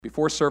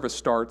Before service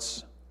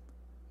starts,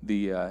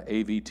 the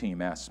AV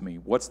team asks me,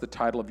 what's the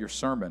title of your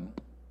sermon?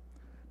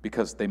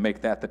 Because they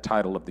make that the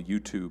title of the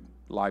YouTube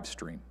live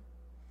stream.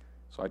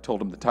 So I told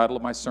them the title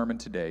of my sermon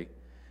today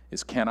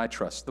is, Can I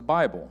Trust the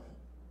Bible?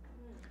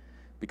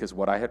 Because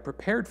what I had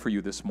prepared for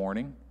you this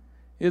morning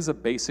is a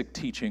basic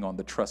teaching on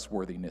the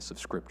trustworthiness of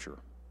Scripture.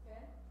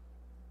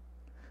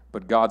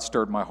 But God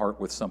stirred my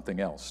heart with something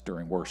else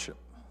during worship.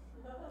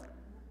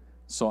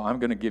 So I'm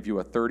going to give you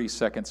a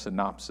 30-second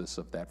synopsis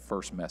of that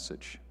first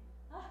message.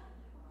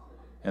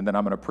 And then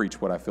I'm going to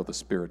preach what I feel the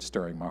Spirit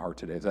stirring my heart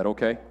today. Is that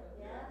okay?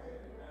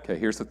 Okay,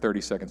 here's the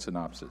 30-second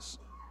synopsis.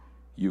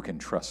 You can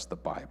trust the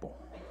Bible.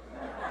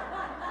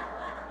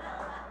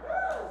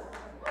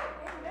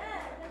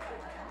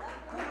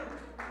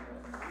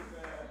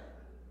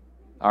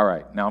 All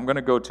right, now I'm going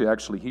to go to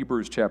actually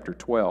Hebrews chapter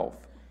 12,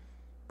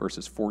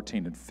 verses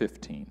 14 and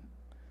 15.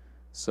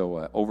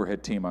 So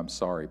overhead team, I'm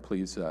sorry.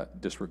 Please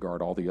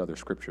disregard all the other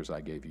scriptures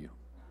I gave you.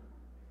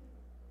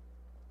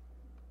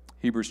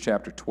 Hebrews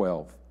chapter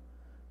 12,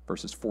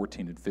 verses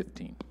 14 and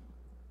 15.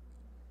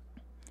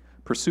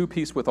 Pursue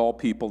peace with all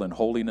people and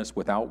holiness,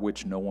 without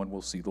which no one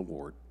will see the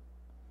Lord.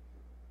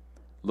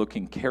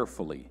 Looking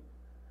carefully,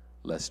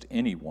 lest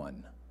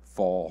anyone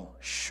fall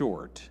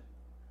short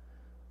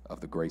of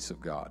the grace of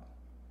God.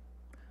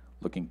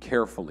 Looking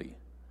carefully,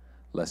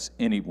 lest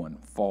anyone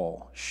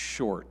fall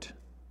short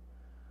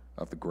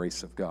of the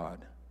grace of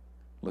God.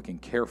 Looking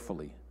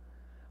carefully,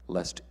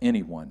 lest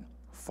anyone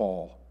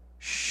fall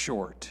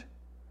short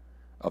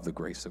of the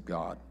grace of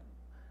God.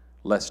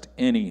 Lest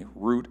any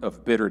root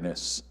of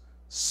bitterness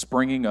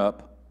springing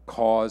up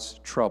cause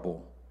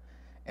trouble,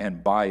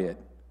 and by it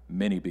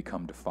many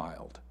become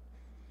defiled.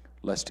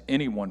 Lest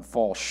anyone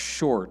fall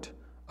short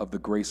of the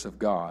grace of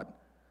God.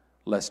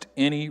 Lest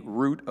any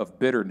root of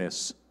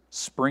bitterness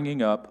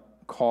springing up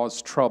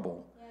cause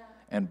trouble,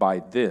 and by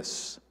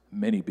this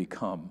many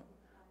become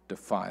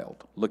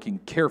defiled. Looking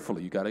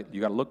carefully, you got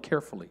to look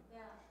carefully.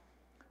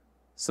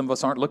 Some of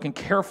us aren't looking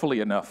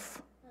carefully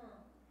enough.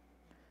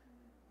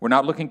 We're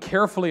not looking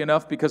carefully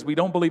enough because we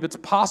don't believe it's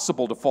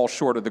possible to fall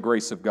short of the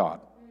grace of God.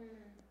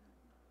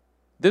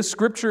 This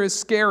scripture is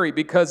scary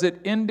because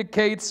it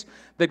indicates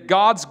that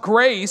God's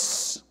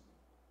grace,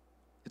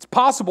 it's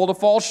possible to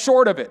fall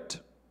short of it.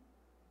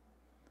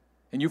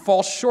 And you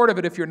fall short of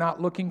it if you're not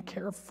looking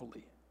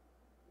carefully.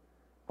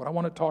 What I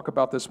want to talk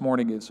about this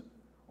morning is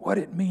what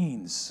it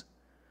means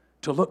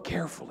to look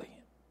carefully.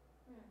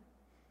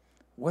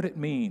 What it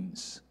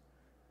means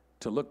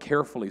to look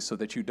carefully so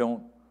that you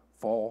don't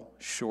fall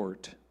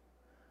short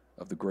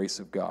of the grace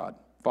of God.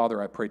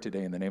 Father, I pray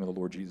today in the name of the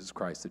Lord Jesus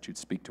Christ that you'd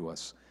speak to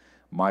us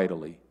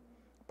mightily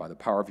by the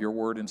power of your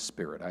word and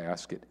spirit. I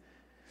ask it.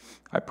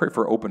 I pray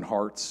for open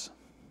hearts.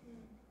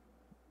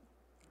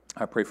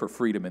 I pray for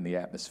freedom in the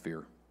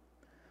atmosphere.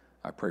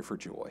 I pray for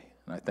joy,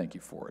 and I thank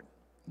you for it.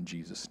 In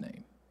Jesus'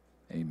 name,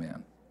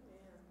 amen.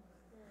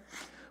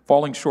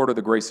 Falling short of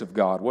the grace of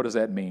God, what does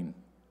that mean?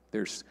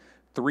 There's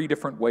 3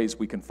 different ways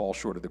we can fall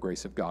short of the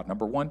grace of God.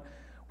 Number 1,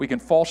 we can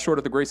fall short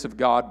of the grace of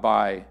God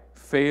by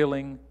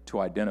failing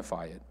to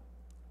identify it.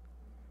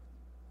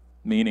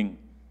 Meaning,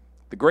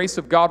 the grace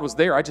of God was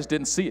there, I just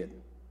didn't see it.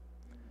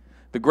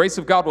 The grace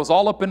of God was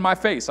all up in my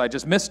face, I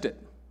just missed it.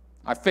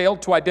 I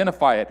failed to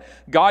identify it.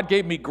 God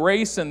gave me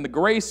grace, and the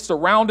grace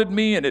surrounded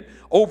me, and it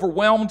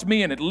overwhelmed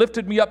me, and it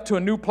lifted me up to a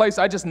new place.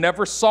 I just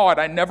never saw it.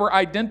 I never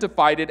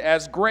identified it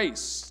as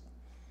grace.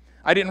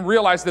 I didn't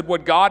realize that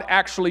what God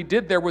actually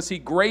did there was He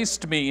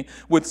graced me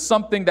with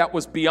something that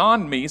was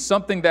beyond me,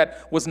 something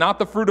that was not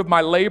the fruit of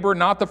my labor,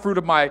 not the fruit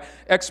of my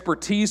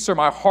expertise or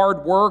my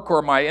hard work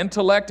or my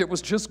intellect. It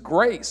was just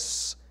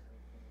grace.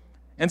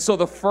 And so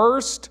the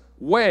first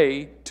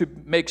way to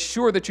make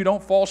sure that you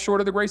don't fall short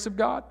of the grace of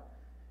God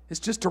is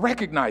just to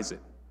recognize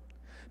it,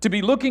 to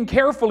be looking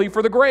carefully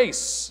for the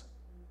grace,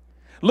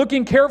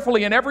 looking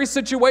carefully in every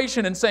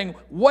situation and saying,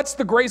 what's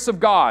the grace of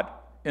God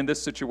in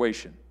this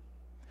situation?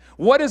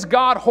 What is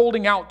God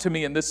holding out to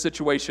me in this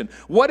situation?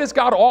 What is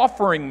God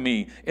offering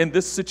me in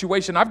this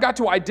situation? I've got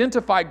to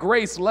identify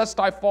grace lest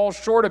I fall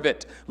short of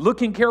it.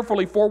 Looking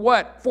carefully for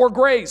what? For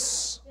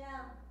grace. Yeah.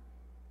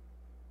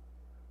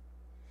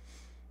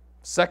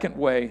 Second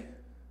way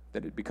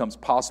that it becomes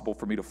possible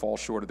for me to fall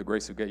short of the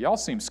grace of God. Y'all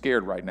seem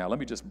scared right now. Let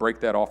me just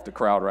break that off the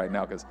crowd right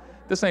now, because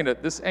this ain't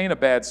a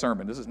bad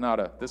sermon. This is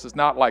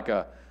not like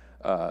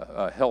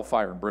a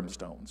hellfire and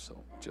brimstone.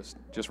 So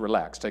just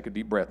relax. Take a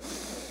deep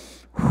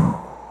breath.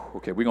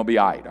 Okay, we're gonna be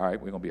all right. All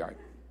right, we're gonna be all right.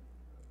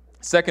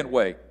 Second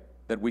way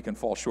that we can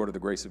fall short of the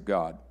grace of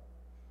God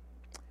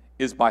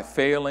is by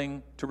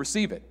failing to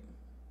receive it.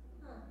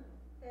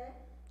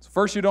 So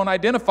first you don't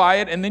identify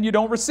it, and then you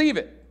don't receive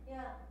it.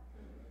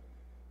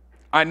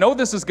 I know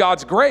this is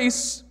God's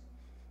grace.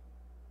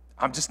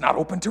 I'm just not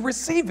open to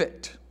receive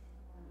it.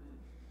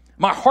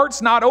 My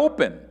heart's not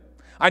open.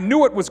 I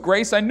knew it was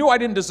grace. I knew I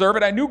didn't deserve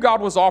it. I knew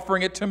God was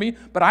offering it to me,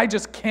 but I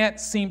just can't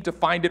seem to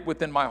find it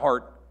within my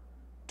heart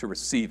to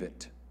receive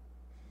it.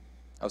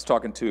 I was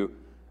talking to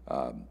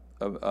a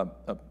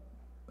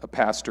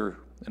pastor,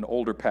 an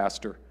older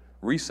pastor,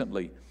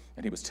 recently,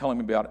 And he was telling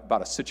me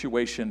about a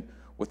situation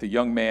with a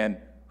young man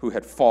who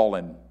had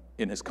fallen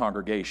in his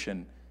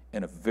congregation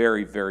in a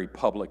very, very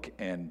public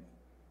and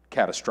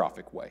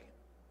catastrophic way.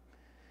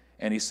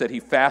 And he said he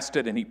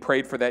fasted and he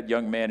prayed for that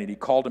young man, and he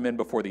called him in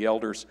before the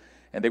elders,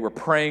 and they were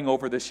praying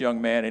over this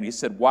young man. And he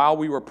said, while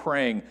we were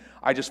praying,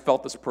 I just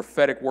felt this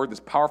prophetic word, this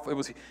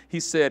powerful. He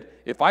said,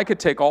 if I could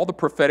take all the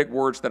prophetic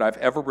words that I've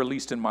ever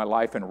released in my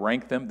life and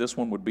rank them, this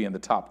one would be in the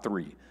top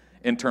 3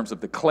 in terms of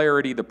the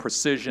clarity, the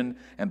precision,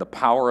 and the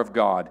power of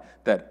God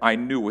that I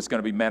knew was going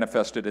to be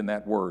manifested in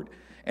that word.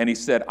 And he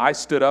said, I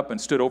stood up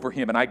and stood over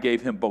him, and I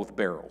gave him both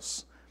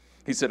barrels.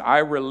 He said, I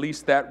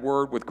released that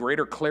word with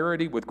greater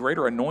clarity, with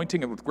greater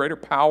anointing, and with greater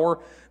power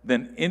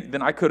than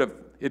I could have.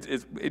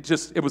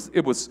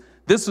 It was.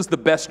 This is the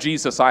best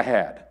Jesus I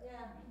had. Yeah.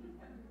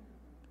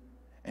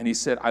 And he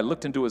said, I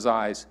looked into his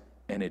eyes,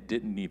 and it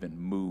didn't even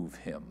move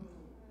him.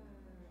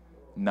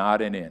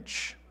 Not an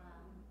inch.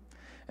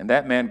 And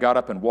that man got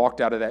up and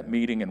walked out of that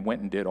meeting and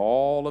went and did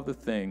all of the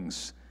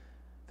things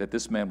that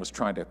this man was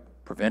trying to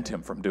prevent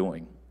him from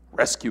doing,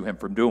 rescue him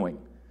from doing.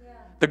 Yeah.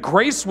 The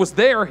grace was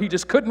there, he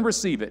just couldn't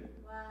receive it.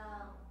 Wow.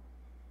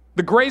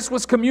 The grace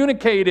was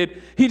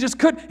communicated, he just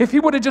couldn't, if he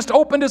would have just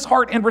opened his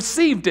heart and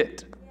received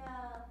it. Yeah.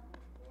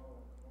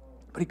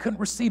 But he couldn't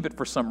receive it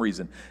for some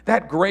reason.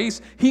 That grace,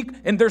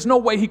 and there's no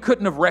way he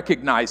couldn't have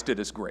recognized it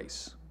as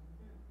grace.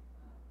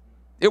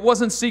 It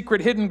wasn't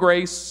secret, hidden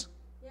grace.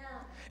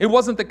 It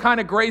wasn't the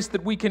kind of grace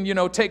that we can,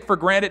 take for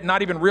granted and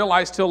not even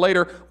realize till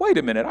later, wait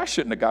a minute, I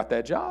shouldn't have got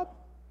that job.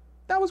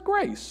 That was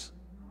grace.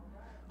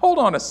 Hold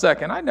on a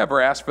second, I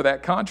never asked for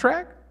that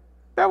contract.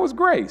 That was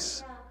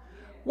grace.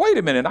 Wait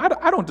a minute,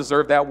 I don't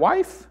deserve that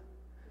wife.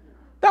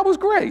 That was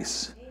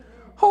grace.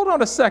 Hold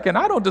on a second,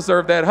 I don't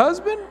deserve that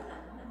husband.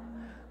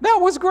 That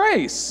was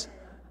grace.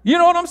 You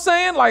know what I'm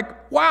saying?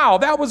 Like, wow,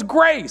 that was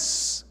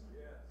grace.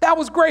 That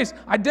was grace.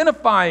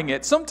 Identifying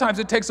it. Sometimes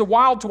it takes a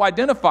while to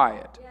identify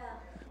it.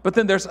 But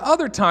then there's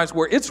other times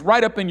where it's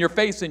right up in your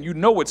face and you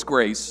know it's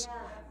grace,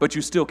 but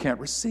you still can't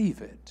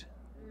receive it.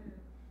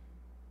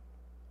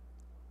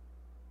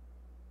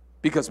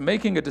 Because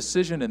making a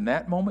decision in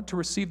that moment to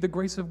receive the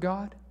grace of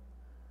God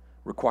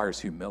requires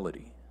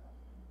humility.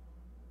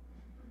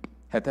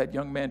 Had that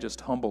young man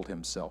just humbled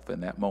himself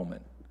in that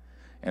moment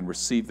and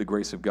received the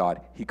grace of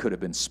God, he could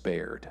have been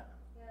spared.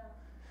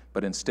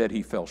 But instead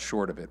he fell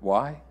short of it.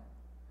 Why?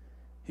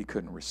 He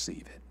couldn't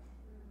receive it.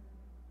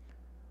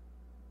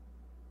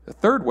 The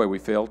third way we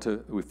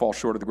fall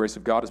short of the grace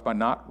of God is by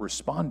not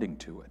responding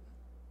to it.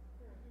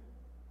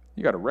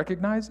 You got to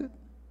recognize it.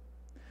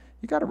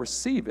 You got to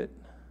receive it.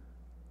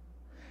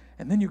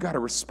 And then you got to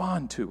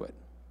respond to it.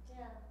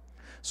 Yeah.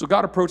 So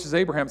God approaches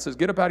Abraham and says,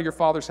 get up out of your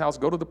father's house,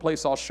 go to the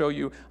place I'll show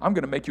you. I'm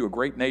going to make you a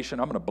great nation.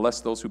 I'm going to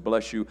bless those who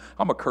bless you.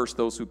 I'm going to curse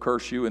those who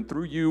curse you. And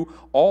through you,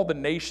 all the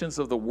nations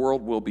of the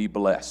world will be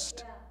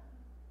blessed. Yeah.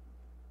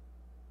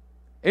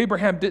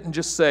 Abraham didn't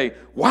just say,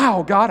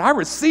 wow, God, I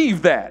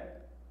received that,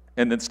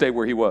 and then stay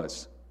where he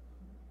was,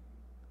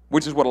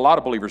 which is what a lot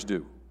of believers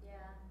do. Yeah.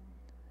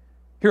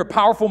 Hear a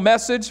powerful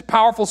message,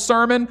 powerful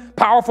sermon,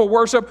 powerful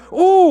worship.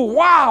 Ooh,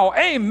 wow,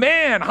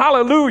 amen,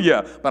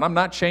 hallelujah. But I'm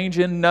not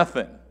changing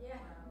nothing. Yeah.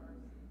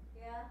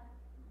 Yeah.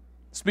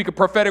 Speak a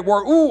prophetic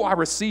word. Ooh, I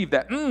received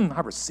that.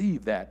 I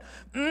received that.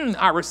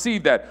 I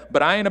received that.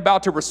 But I ain't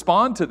about to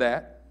respond to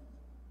that.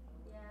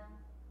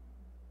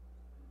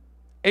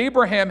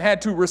 Abraham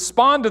had to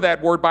respond to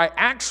that word by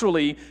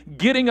actually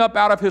getting up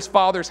out of his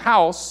father's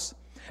house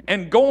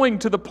and going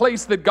to the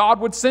place that God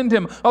would send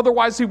him.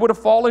 Otherwise, he would have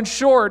fallen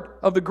short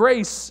of the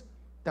grace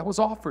that was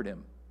offered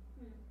him.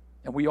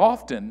 And we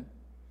often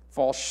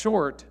fall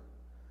short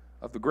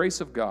of the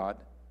grace of God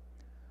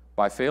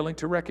by failing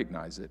to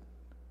recognize it,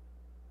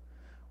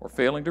 or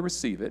failing to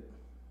receive it,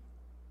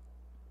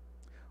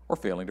 or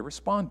failing to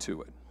respond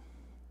to it.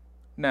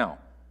 Now,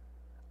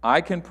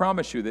 I can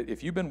promise you that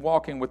if you've been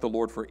walking with the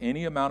Lord for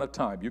any amount of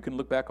time, you can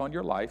look back on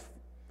your life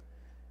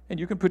and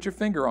you can put your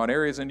finger on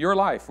areas in your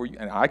life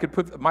and I could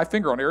put my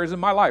finger on areas in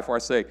my life where I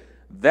say,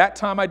 that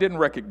time I didn't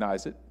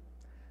recognize it,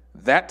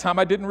 that time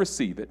I didn't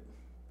receive it,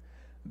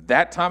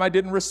 that time I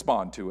didn't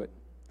respond to it,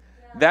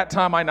 that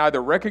time I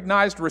neither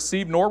recognized,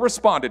 received, nor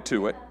responded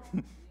to it,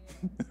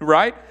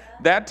 right?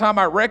 That time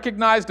I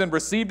recognized and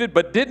received it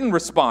but didn't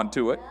respond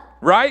to it,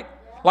 right?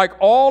 Like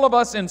all of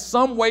us in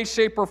some way,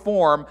 shape, or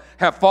form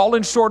have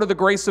fallen short of the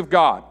grace of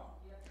God.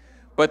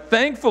 But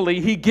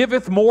thankfully, He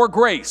giveth more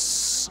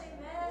grace.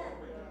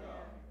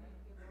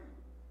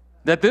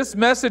 That this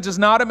message is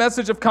not a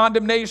message of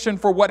condemnation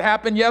for what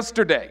happened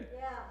yesterday.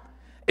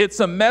 It's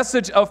a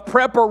message of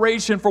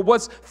preparation for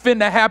what's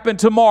finna happen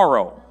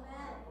tomorrow.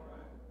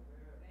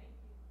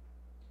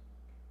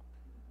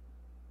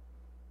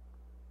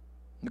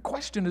 The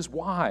question is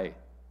why?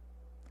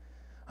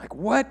 Like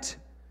what?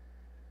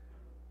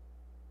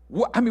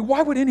 I mean,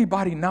 why would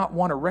anybody not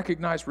want to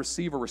recognize,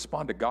 receive, or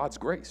respond to God's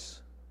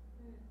grace?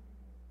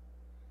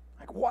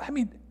 Like, what? I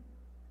mean,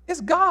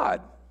 it's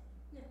God.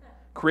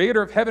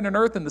 Creator of heaven and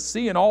earth and the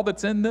sea and all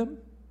that's in them.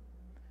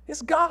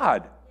 It's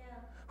God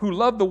who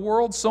loved the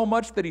world so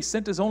much that he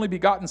sent his only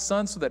begotten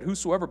Son so that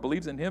whosoever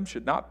believes in him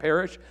should not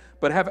perish,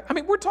 but have... I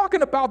mean, we're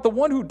talking about the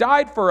one who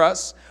died for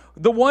us,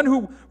 the one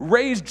who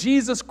raised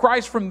Jesus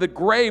Christ from the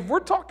grave. We're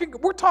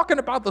talking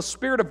about the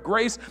Spirit of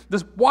grace.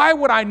 Why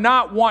would I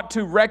not want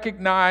to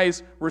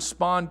recognize,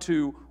 respond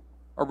to,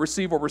 or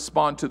receive or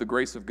respond to the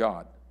grace of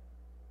God?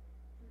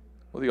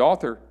 Well, the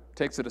author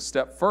takes it a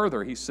step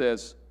further. He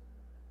says,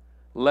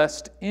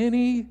 lest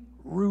any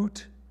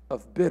root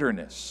of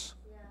bitterness,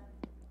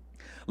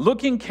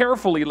 looking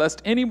carefully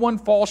lest anyone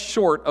fall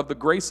short of the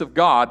grace of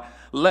God,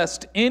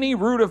 lest any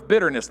root of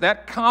bitterness,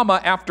 that comma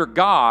after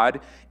God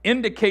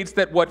indicates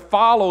that what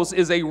follows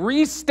is a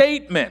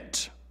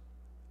restatement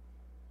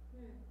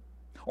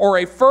or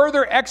a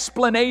further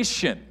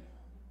explanation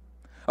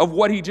of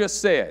what he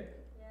just said,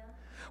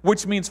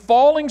 which means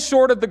falling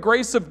short of the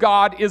grace of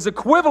God is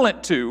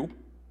equivalent to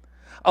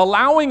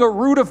allowing a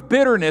root of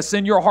bitterness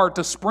in your heart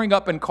to spring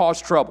up and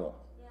cause trouble.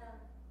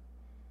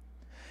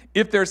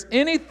 If there's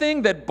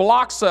anything that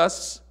blocks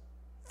us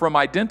from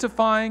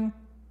identifying,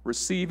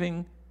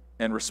 receiving,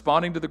 and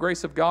responding to the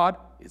grace of God,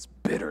 it's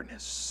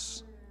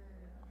bitterness.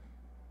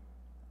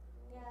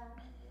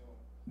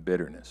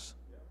 Bitterness.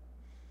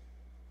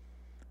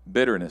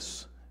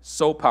 Bitterness,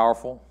 so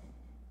powerful.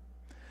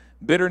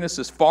 Bitterness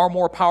is far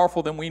more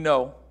powerful than we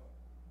know.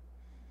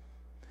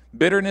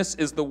 Bitterness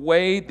is the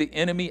way the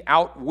enemy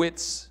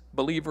outwits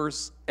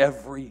believers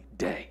every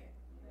day.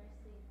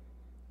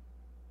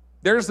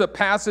 There's a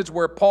passage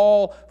where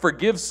Paul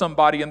forgives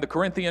somebody in the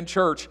Corinthian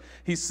church.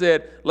 He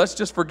said, let's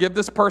just forgive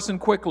this person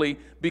quickly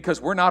because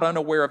we're not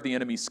unaware of the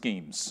enemy's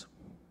schemes.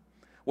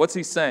 What's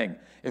he saying?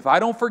 If I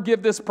don't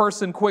forgive this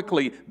person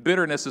quickly,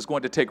 bitterness is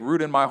going to take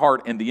root in my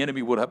heart and the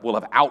enemy will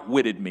have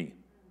outwitted me.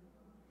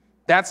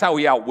 That's how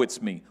he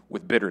outwits me,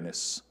 with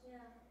bitterness.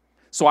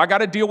 So I got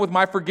to deal with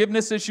my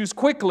forgiveness issues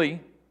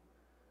quickly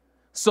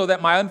so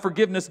that my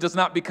unforgiveness does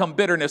not become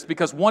bitterness,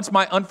 because once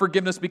my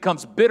unforgiveness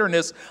becomes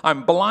bitterness,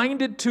 I'm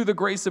blinded to the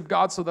grace of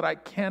God so that I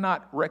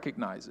cannot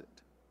recognize it.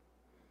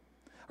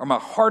 Or my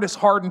heart is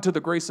hardened to the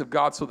grace of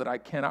God so that I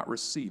cannot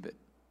receive it.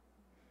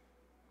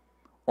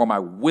 Or my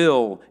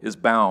will is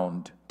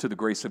bound to the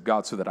grace of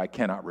God so that I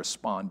cannot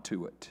respond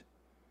to it.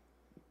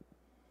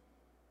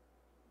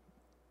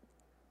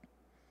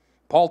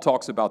 Paul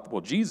talks about,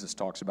 well, Jesus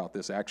talks about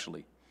this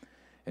actually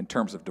in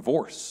terms of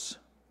divorce.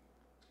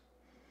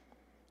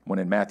 When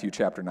in Matthew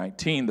chapter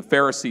 19, the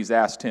Pharisees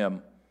asked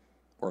him,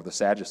 or the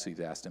Sadducees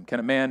asked him, can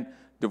a man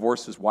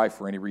divorce his wife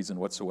for any reason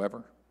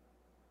whatsoever?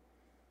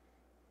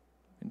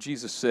 And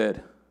Jesus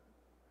said,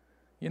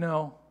 you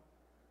know,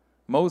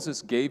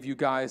 Moses gave you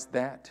guys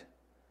that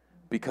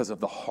because of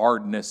the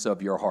hardness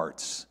of your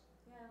hearts.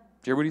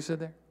 Did you hear what he said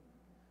there?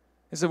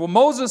 He said, well,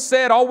 Moses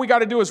said all we got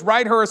to do is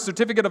write her a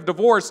certificate of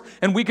divorce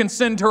and we can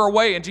send her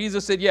away. And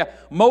Jesus said, yeah,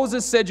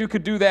 Moses said you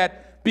could do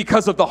that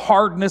because of the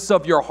hardness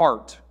of your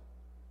heart.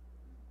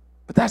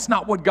 But that's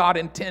not what God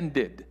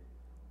intended.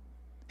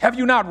 Have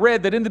you not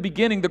read that in the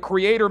beginning the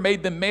Creator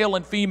made them male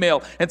and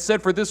female and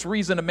said, for this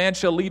reason a man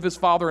shall leave his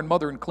father and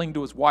mother and cling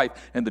to his wife,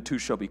 and the two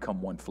shall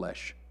become one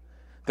flesh.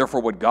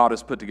 Therefore what God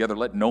has put together,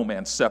 let no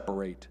man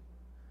separate.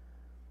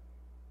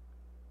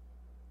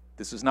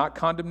 This is not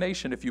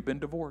condemnation if you've been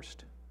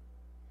divorced.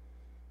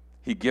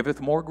 He giveth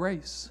more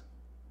grace.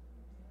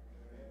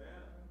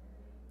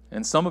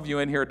 And some of you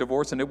in here are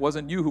divorced, and it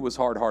wasn't you who was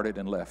hard-hearted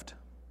and left.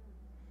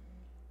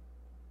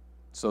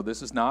 So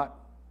this is not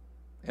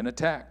an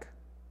attack.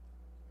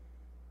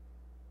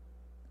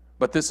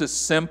 But this is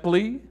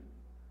simply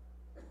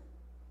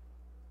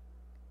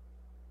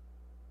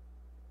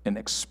an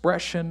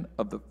expression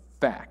of the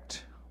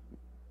fact,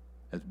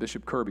 as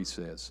Bishop Kirby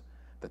says,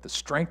 that the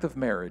strength of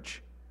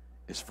marriage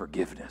is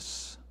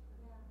forgiveness.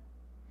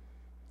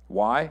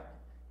 Why?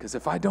 Because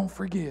if I don't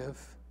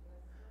forgive,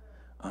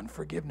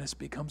 unforgiveness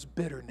becomes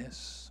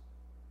bitterness.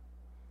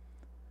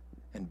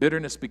 And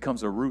bitterness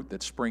becomes a root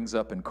that springs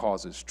up and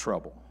causes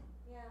trouble.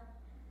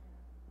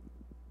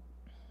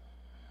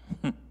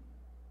 Yeah.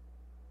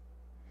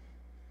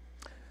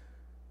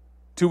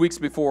 2 weeks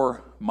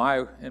before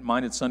mine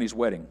and Sonny's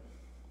wedding,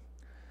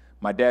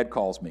 my dad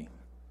calls me. He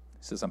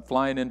says, I'm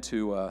flying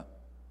into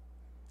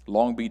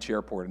Long Beach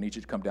Airport. I need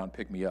you to come down and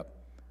pick me up.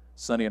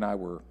 Sonny and I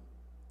were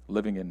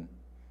living in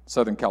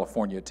Southern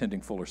California,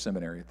 attending Fuller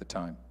Seminary at the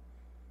time.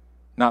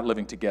 Not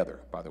living together,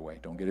 by the way.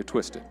 Don't get it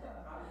twisted.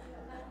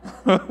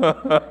 So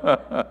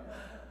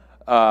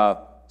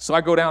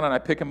I go down and I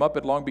pick him up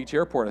at Long Beach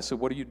Airport. I said,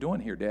 what are you doing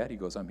here, Dad? He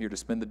goes, I'm here to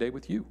spend the day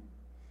with you.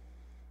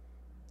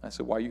 I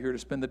said, why are you here to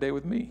spend the day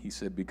with me? He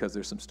said, because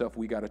there's some stuff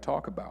we got to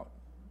talk about.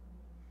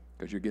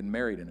 Because you're getting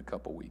married in a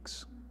couple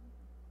weeks.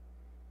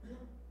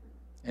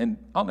 And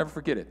I'll never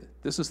forget it.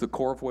 This is the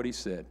core of what he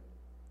said.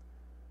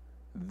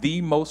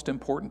 The most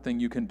important thing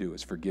you can do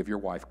is forgive your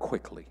wife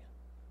quickly.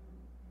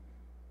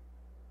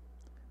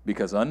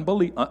 Because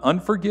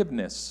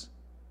unforgiveness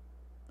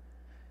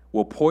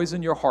will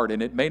poison your heart,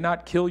 and it may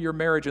not kill your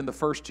marriage in the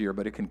first year,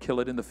 but it can kill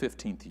it in the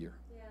 15th year.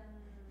 Yeah.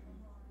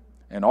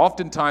 And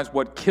oftentimes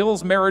what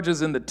kills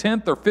marriages in the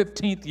 10th or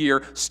 15th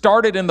year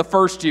started in the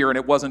first year and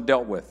it wasn't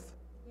dealt with.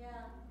 Yeah.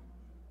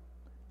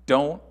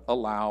 Don't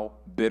allow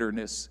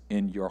bitterness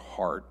in your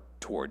heart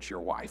towards your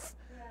wife.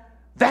 Yeah.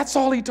 That's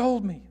all he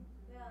told me.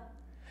 Yeah.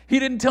 He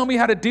didn't tell me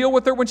how to deal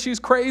with her when she's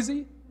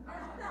crazy.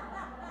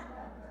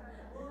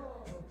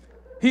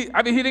 He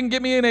didn't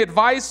give me any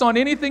advice on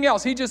anything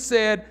else. He just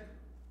said,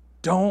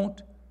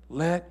 don't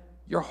let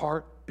your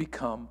heart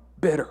become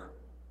bitter.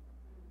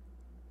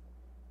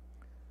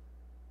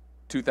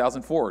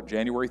 2004,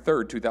 January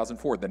 3rd,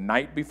 2004, the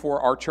night before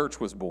our church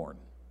was born,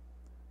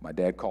 my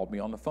dad called me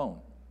on the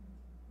phone.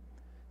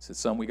 He said,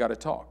 son, we got to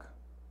talk.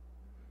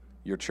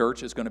 Your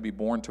church is going to be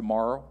born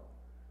tomorrow.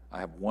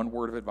 I have one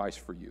word of advice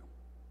for you.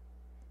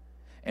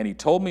 And he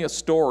told me a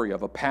story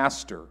of a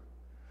pastor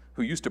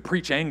who used to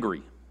preach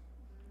angry.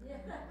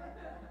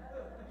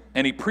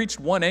 And he preached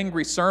one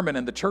angry sermon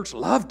and the church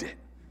loved it.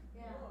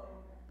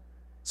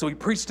 So he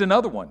preached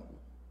another one.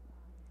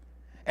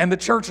 And the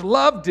church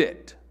loved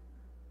it.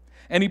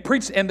 And he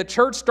preached, and the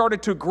church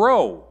started to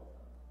grow.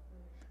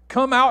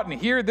 Come out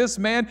and hear this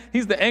man.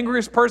 He's the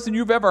angriest person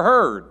you've ever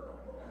heard.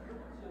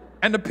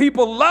 And the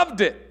people loved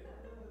it.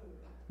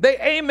 They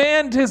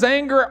amened his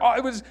anger.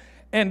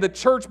 And the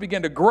church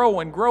began to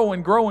grow and grow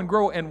and grow and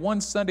grow. And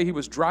one Sunday he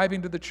was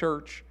driving to the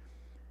church,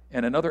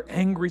 and another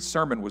angry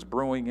sermon was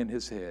brewing in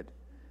his head.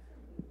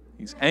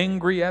 He's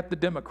angry at the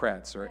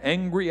Democrats, or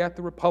angry at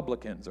the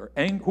Republicans, or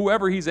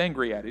whoever he's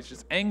angry at. He's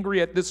just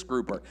angry at this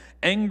group, or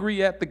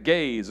angry at the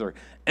gays, or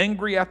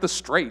angry at the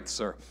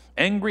straights, or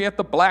angry at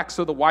the blacks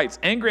or the whites,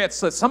 angry at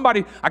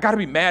somebody. I got to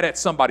be mad at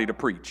somebody to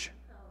preach.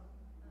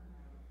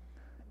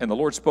 And the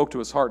Lord spoke to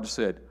his heart and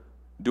said,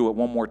 do it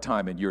one more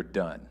time and you're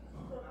done.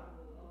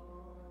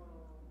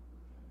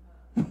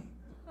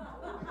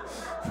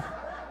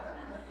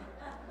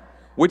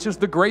 Which is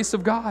the grace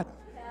of God.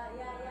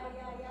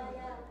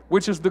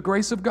 Which is the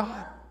grace of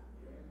God.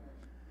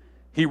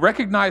 He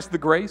recognized the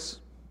grace,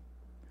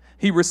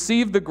 he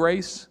received the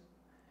grace,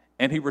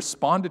 and he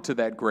responded to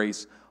that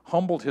grace,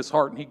 humbled his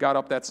heart, and he got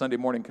up that Sunday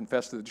morning and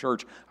confessed to the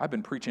church, I've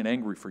been preaching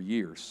angry for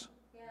years.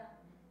 Yeah.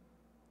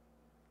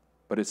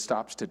 But it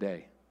stops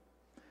today.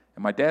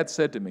 And my dad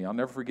said to me, I'll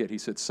never forget, he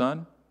said,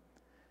 son,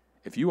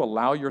 if you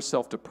allow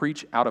yourself to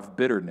preach out of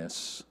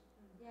bitterness,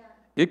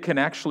 it can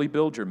actually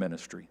build your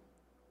ministry.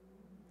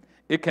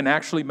 It can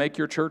actually make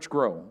your church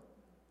grow.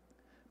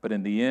 But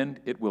in the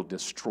end, it will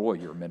destroy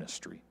your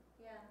ministry.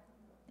 Yeah.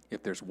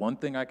 If there's one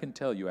thing I can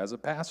tell you as a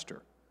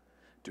pastor,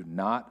 do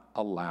not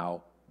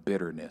allow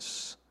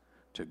bitterness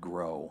to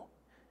grow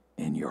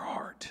in your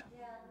heart.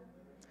 Yeah.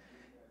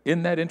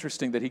 Isn't that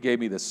interesting that he gave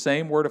me the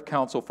same word of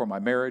counsel for my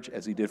marriage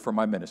as he did for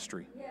my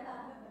ministry? Yeah.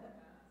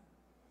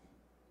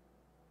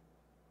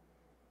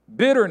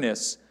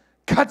 Bitterness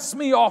cuts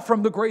me off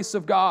from the grace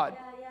of God.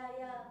 Yeah.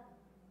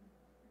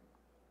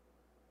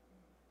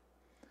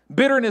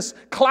 Bitterness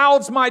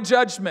clouds my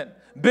judgment.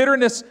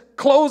 Bitterness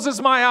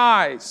closes my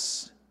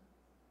eyes.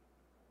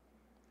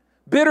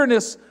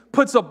 Bitterness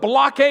puts a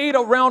blockade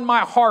around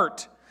my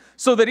heart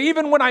so that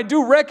even when I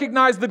do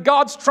recognize that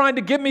God's trying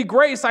to give me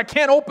grace, I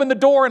can't open the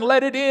door and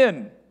let it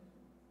in.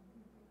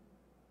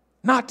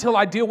 Not till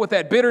I deal with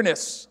that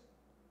bitterness.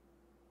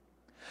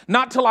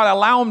 Not till I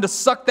allow Him to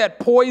suck that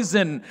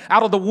poison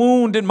out of the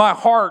wound in my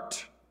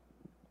heart.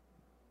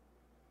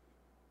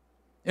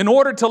 In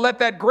order to let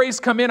that grace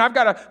come in, I've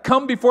got to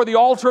come before the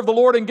altar of the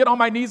Lord and get on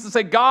my knees and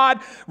say, God,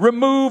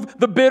 remove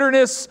the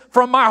bitterness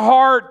from my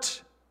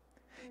heart.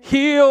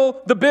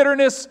 Heal the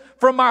bitterness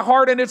from my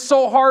heart. And it's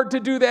so hard to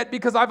do that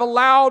because I've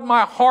allowed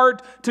my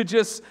heart to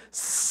just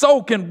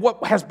soak in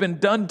what has been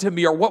done to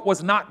me, or what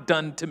was not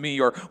done to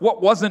me, or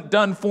what wasn't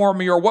done for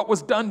me, or what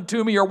was done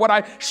to me, or what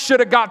I should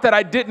have got that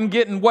I didn't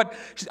get, and what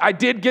I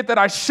did get that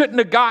I shouldn't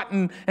have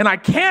gotten, and I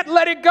can't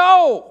let it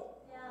go.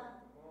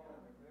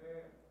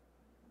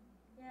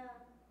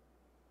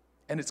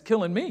 And it's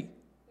killing me.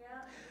 Yeah.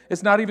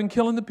 It's not even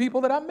killing the people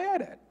that I'm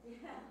mad at.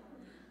 Yeah.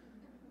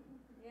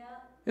 Yeah.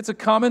 It's a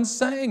common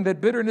saying that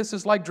bitterness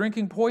is like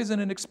drinking poison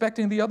and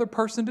expecting the other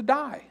person to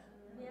die.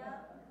 Yeah.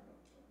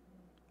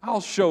 I'll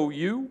show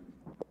you.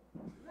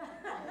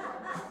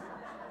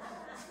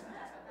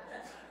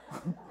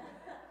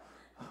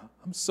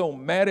 I'm so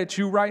mad at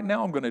you right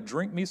now, I'm going to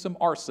drink me some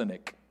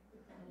arsenic.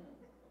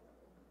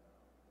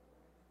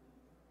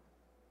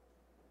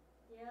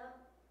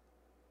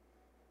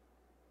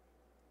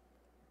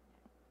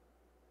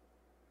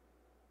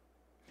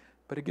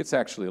 But it gets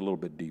actually a little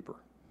bit deeper.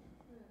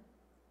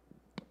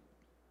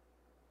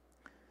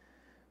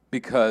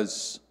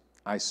 Because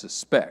I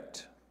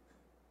suspect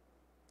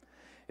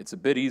it's a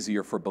bit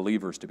easier for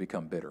believers to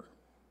become bitter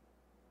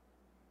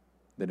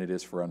than it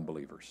is for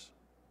unbelievers.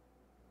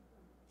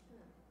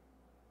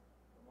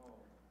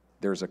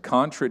 There's a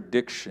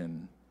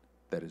contradiction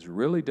that is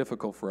really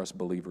difficult for us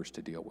believers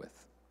to deal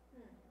with.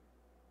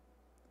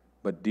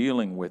 But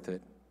dealing with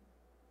it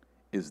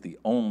is the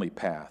only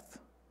path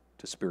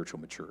to spiritual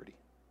maturity.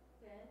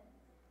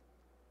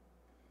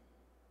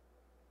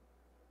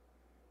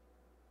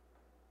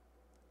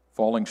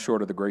 Falling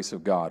short of the grace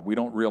of God, we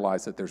don't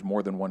realize that there's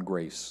more than one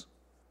grace.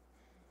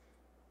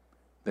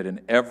 That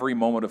in every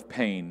moment of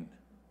pain,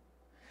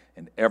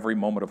 in every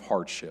moment of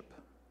hardship,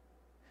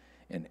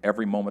 In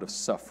every moment of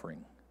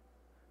suffering,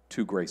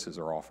 two graces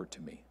are offered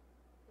to me.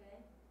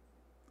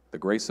 The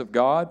grace of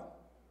God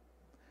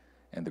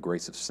and the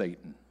grace of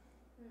Satan.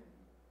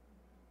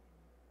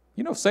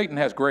 You know, Satan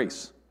has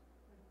grace.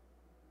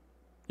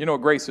 You know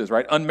what grace is,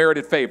 right?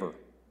 Unmerited favor.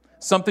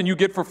 Something you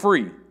get for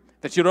free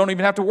that you don't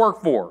even have to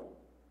work for.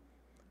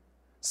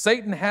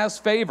 Satan has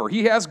favor.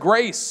 He has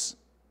grace.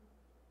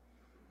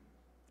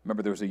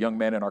 Remember, there was a young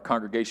man in our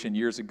congregation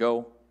years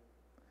ago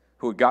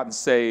who had gotten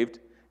saved,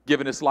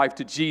 given his life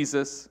to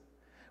Jesus,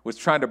 was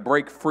trying to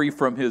break free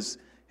from his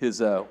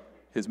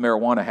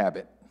marijuana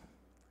habit.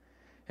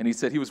 And he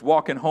said he was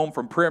walking home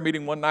from prayer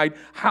meeting one night,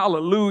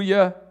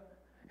 hallelujah,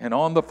 and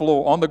on the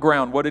floor, on the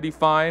ground, what did he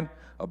find?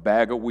 A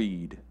bag of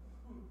weed.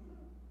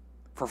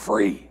 For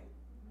free.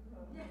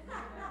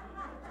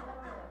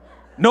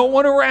 No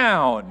one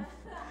around.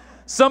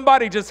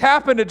 Somebody just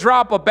happened to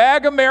drop a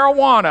bag of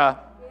marijuana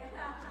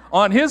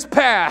on his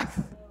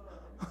path.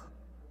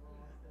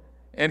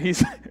 And he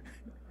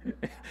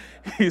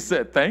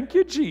said, thank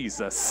you,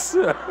 Jesus.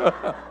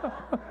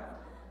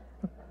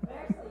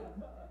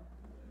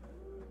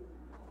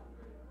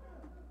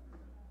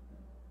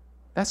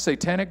 That's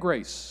satanic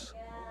grace.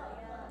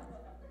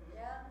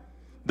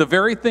 The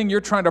very thing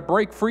you're trying to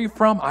break free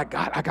from, I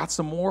got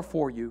some more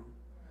for you.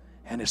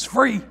 And it's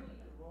free.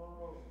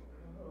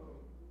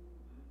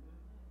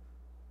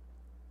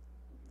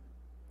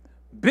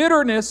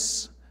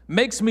 Bitterness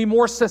makes me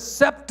more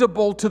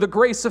susceptible to the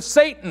grace of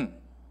Satan.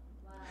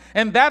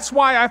 And that's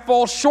why I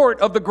fall short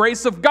of the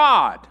grace of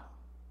God.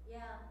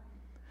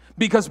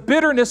 Because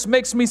bitterness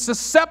makes me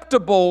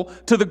susceptible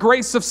to the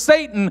grace of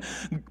Satan.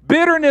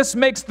 Bitterness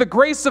makes the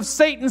grace of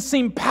Satan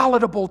seem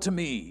palatable to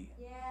me.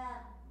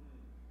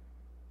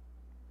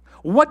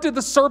 What did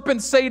the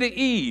serpent say to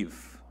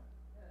Eve?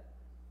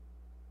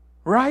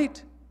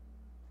 Right?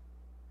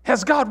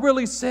 Has God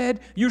really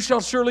said, you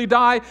shall surely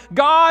die?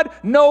 God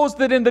knows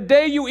that in the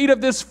day you eat of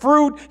this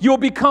fruit, you'll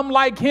become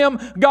like him.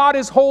 God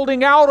is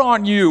holding out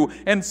on you.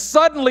 And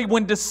suddenly,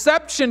 when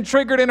deception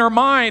triggered in her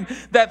mind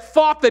that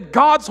thought that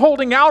God's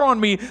holding out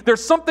on me,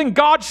 there's something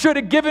God should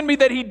have given me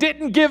that he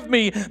didn't give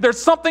me.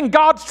 There's something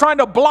God's trying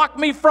to block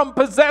me from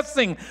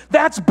possessing.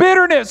 That's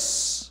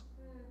bitterness.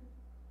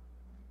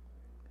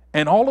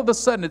 And all of a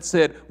sudden it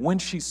said, when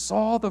she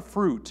saw the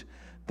fruit,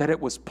 that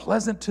it was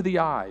pleasant to the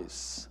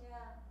eyes,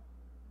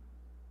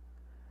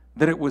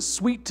 that it was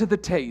sweet to the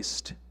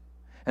taste,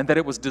 and that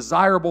it was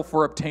desirable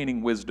for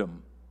obtaining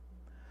wisdom.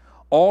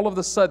 All of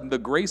a sudden, the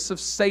grace of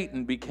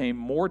Satan became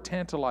more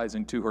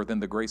tantalizing to her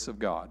than the grace of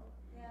God.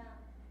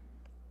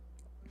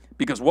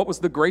 Because what was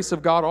the grace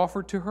of God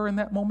offered to her in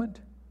that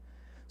moment?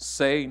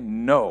 Say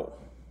no.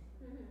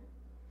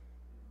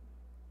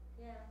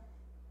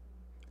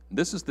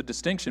 This is the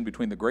distinction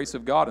between the grace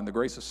of God and the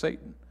grace of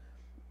Satan.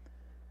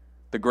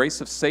 The grace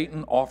of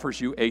Satan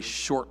offers you a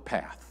short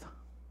path.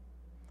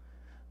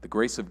 The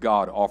grace of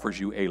God offers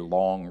you a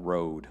long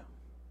road.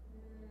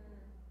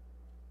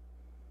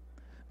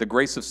 The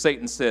grace of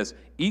Satan says,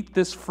 eat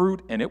this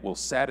fruit and it will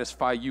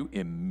satisfy you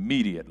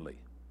immediately.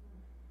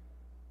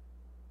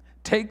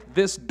 Take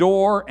this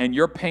door and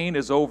your pain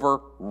is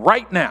over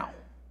right now.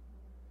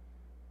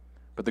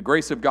 But the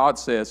grace of God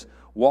says,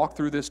 walk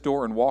through this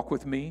door and walk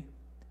with me,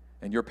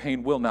 and your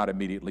pain will not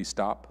immediately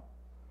stop.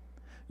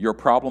 Your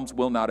problems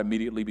will not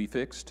immediately be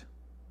fixed.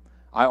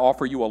 I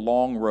offer you a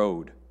long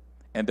road,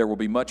 and there will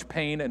be much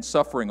pain and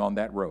suffering on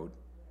that road.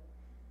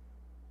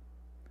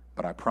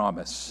 But I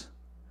promise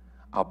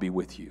I'll be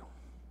with you.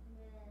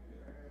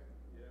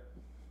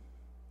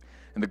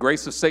 And the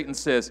grace of Satan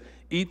says,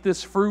 eat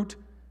this fruit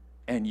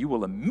and you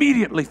will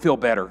immediately feel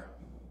better.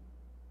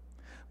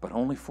 But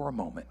only for a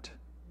moment.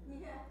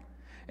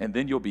 And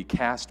then you'll be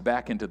cast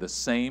back into the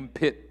same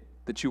pit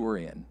that you were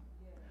in.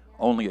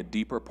 Only a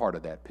deeper part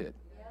of that pit.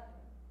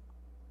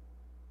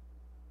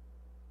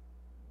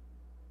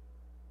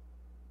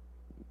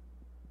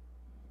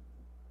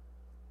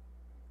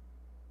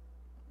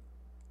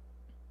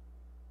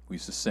 We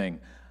used to sing,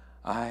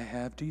 I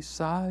have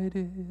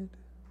decided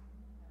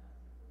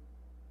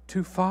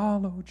to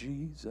follow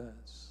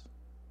Jesus.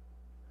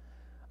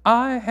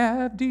 I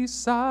have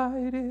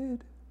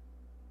decided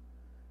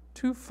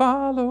to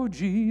follow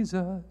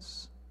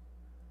Jesus.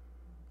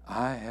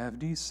 I have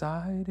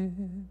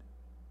decided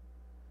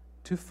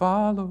to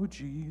follow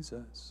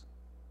Jesus.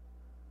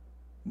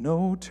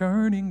 No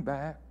turning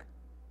back.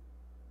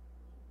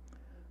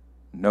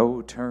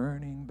 No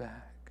turning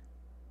back.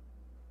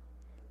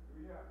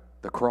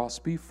 The cross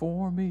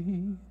before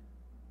me,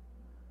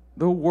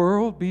 the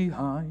world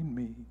behind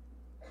me.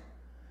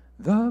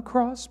 The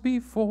cross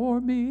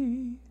before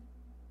me,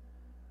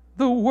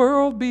 the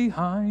world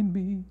behind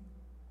me.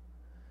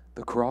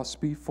 The cross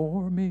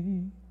before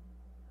me,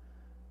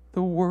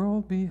 the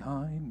world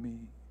behind me.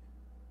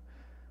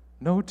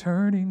 No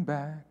turning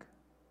back.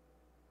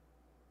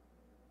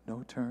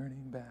 No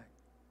turning back.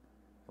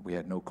 We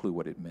had no clue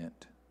what it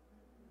meant.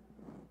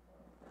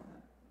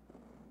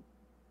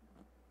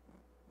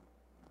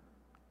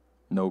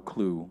 No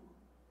clue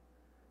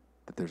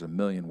that there's a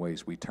million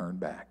ways we turn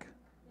back.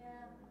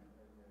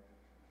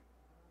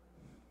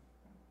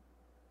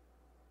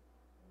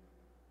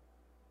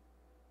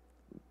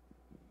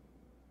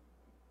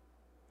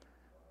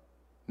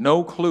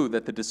 No clue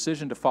that the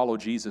decision to follow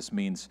Jesus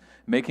means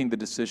making the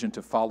decision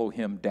to follow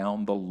him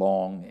down the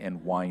long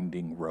and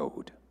winding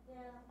road.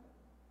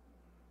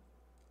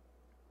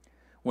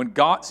 When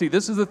God, see,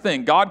 this is the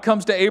thing. God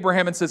comes to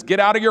Abraham and says, get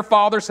out of your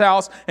father's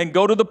house and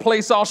go to the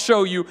place I'll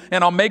show you,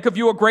 and I'll make of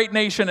you a great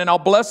nation, and I'll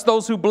bless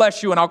those who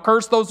bless you, and I'll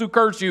curse those who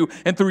curse you,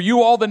 and through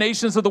you all the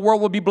nations of the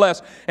world will be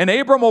blessed. And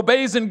Abram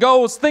obeys and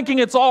goes, thinking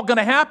it's all going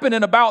to happen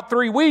in about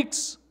 3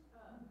 weeks,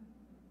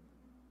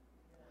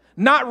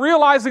 not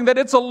realizing that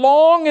it's a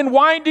long and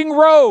winding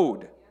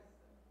road.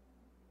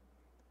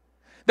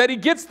 That he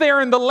gets there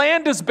and the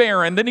land is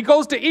barren. Then he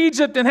goes to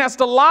Egypt and has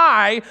to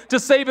lie to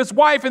save his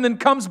wife, and then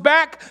comes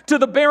back to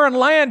the barren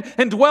land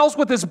and dwells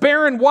with his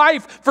barren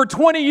wife for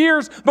 20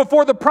 years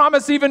before the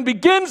promise even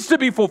begins to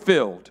be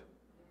fulfilled.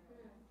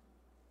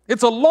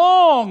 It's a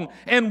long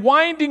and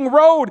winding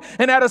road,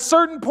 and at a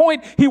certain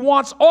point he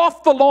wants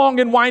off the long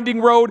and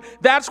winding road.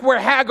 That's where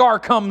Hagar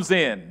comes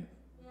in.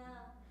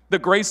 The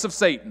grace of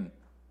Satan.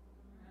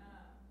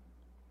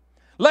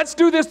 Let's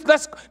do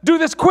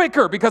this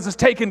quicker because it's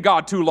taken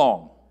God too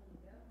long.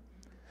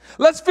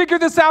 Let's figure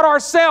this out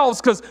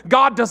ourselves because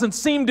God doesn't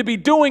seem to be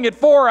doing it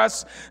for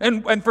us.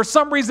 And for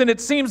some reason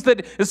it seems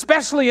that,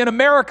 especially in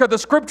America, the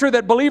scripture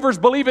that believers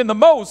believe in the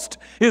most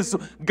is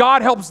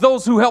God helps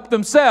those who help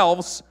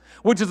themselves,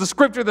 which is a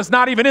scripture that's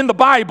not even in the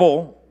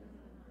Bible.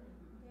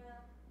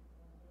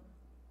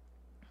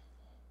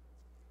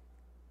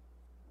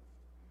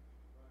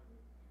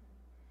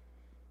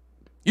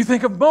 You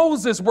think of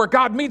Moses, where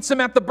God meets him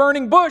at the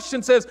burning bush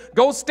and says,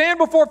 go stand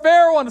before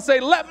Pharaoh and say,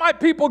 let my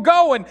people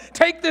go, and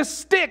take this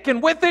stick,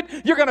 and with it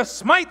you're going to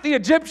smite the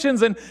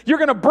Egyptians, and you're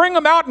going to bring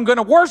them out and going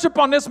to worship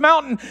on this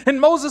mountain.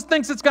 And Moses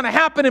thinks it's going to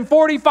happen in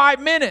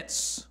 45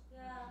 minutes.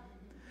 Yeah.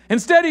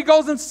 Instead, he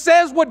goes and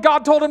says what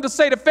God told him to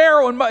say to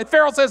Pharaoh, and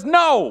Pharaoh says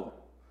no.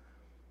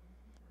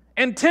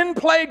 And 10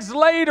 plagues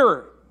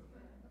later,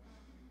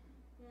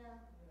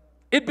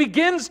 it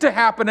begins to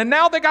happen, and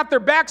now they got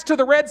their backs to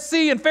the Red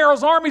Sea, and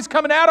Pharaoh's army's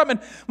coming at them, and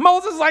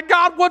Moses is like,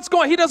 God, what's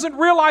going on? He doesn't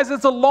realize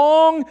it's a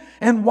long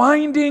and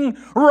winding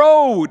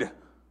road.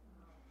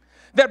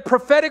 That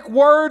prophetic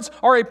words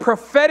are a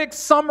prophetic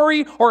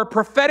summary or a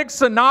prophetic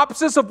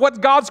synopsis of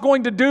what God's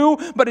going to do,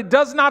 but it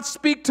does not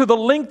speak to the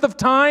length of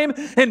time,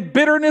 and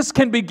bitterness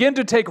can begin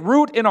to take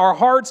root in our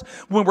hearts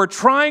when we're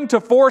trying to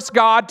force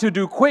God to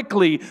do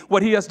quickly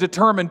what he has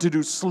determined to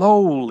do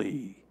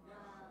slowly.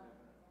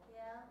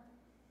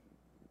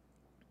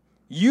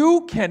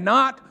 You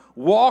cannot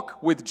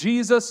walk with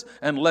Jesus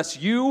unless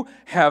you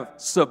have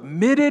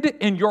submitted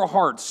in your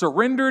heart,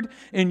 surrendered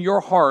in your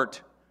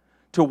heart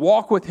to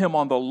walk with him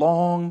on the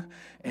long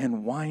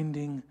and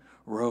winding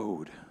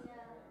road.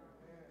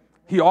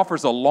 He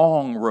offers a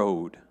long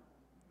road.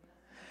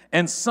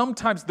 And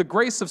sometimes the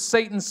grace of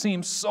Satan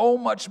seems so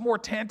much more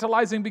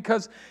tantalizing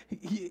because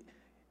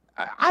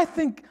I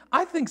think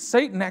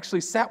Satan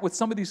actually sat with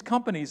some of these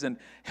companies and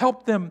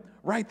helped them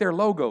write their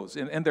logos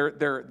and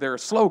their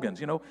slogans,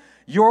 you know,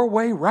 your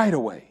way, right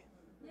away.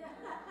 Yeah.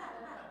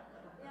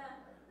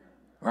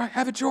 Right?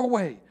 Have it your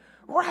way,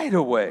 right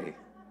away.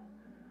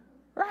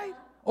 Right?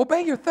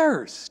 Obey your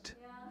thirst.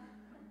 Yeah.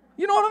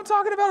 You know what I'm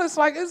talking about? It's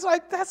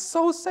like that's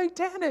so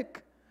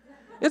satanic.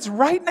 It's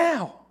right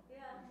now.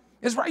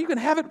 It's right. You can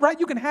have it right.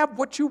 You can have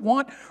what you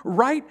want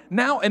right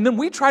now. And then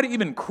we try to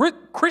even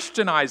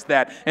Christianize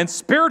that and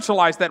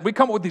spiritualize that. We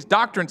come up with these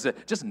doctrines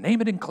that just name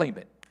it and claim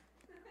it.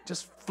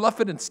 Just fluff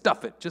it and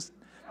stuff it. Just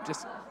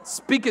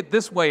speak it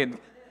this way.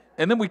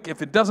 And then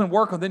if it doesn't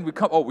work, then we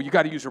come, oh, well, you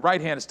got to use your right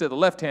hand instead of the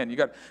left hand. You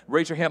got to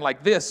raise your hand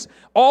like this.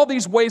 All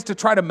these ways to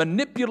try to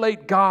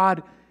manipulate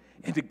God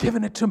into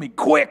giving it to me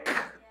quick.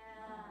 Yeah.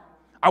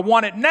 I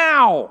want it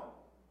now.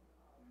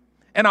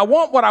 And I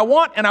want what I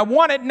want, and I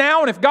want it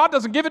now. And if God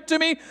doesn't give it to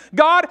me,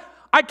 God,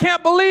 I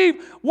can't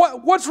believe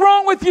what's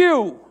wrong with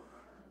you.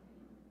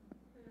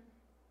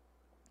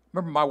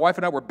 Remember, my wife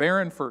and I were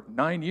barren for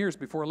 9 years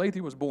before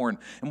Lathy was born.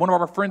 And one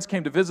of our friends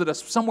came to visit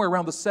us somewhere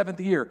around the 7th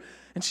year.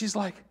 And she's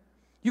like,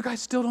 you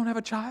guys still don't have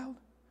a child?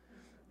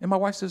 And my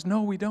wife says,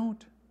 no, we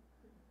don't.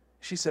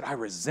 She said, I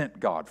resent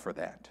God for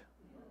that.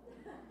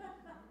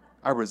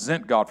 I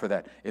resent God for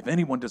that. If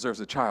anyone deserves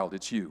a child,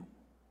 it's you.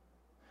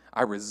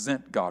 I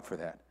resent God for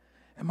that.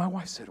 And my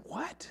wife said,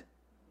 what?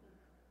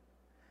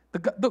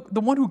 The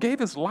one who gave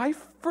his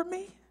life for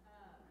me?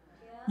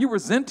 You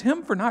resent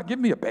him for not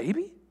giving me a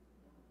baby?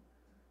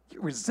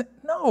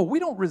 No, we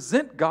don't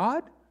resent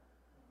God.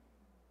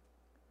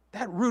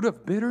 That root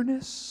of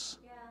bitterness,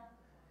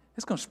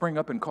 it's going to spring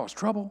up and cause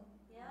trouble.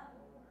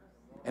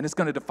 And it's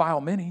going to defile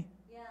many.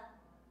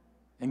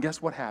 And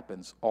guess what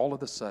happens? All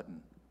of a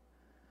sudden,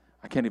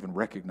 I can't even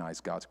recognize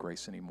God's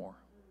grace anymore.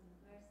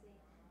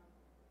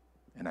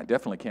 And I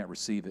definitely can't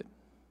receive it.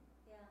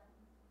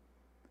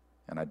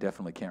 And I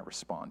definitely can't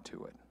respond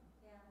to it.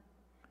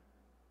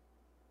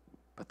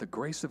 But the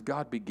grace of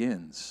God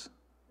begins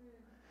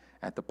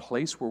at the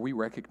place where we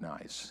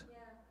recognize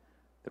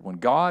that when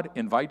God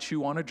invites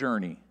you on a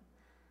journey,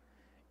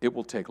 it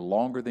will take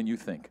longer than you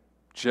think.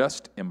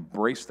 Just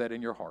embrace that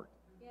in your heart.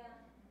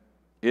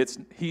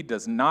 He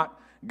does not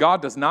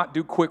God does not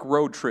do quick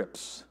road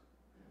trips.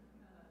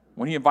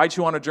 When he invites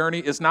you on a journey,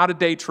 it's not a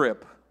day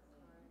trip.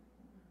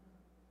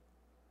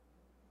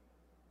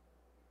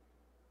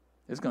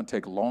 It's going to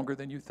take longer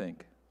than you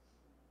think.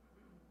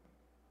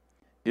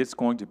 It's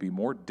going to be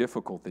more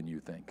difficult than you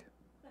think.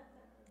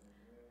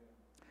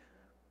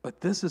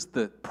 But this is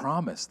the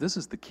promise. This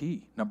is the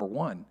key. Number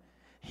one,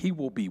 he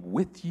will be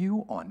with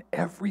you on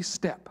every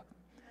step.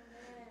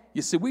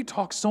 You see, we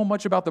talk so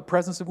much about the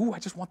presence of, I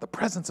just want the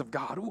presence of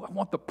God. I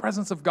want the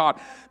presence of God.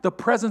 The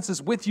presence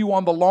is with you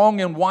on the long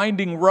and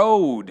winding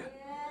road. Yes.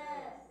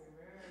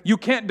 You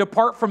can't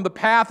depart from the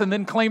path and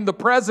then claim the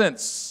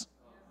presence.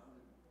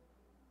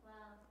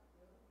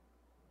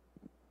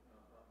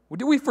 Well,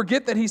 do we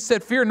forget that he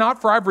said, fear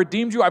not, for I've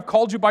redeemed you. I've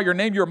called you by your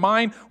name. You're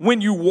mine. When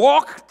you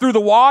walk through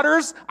the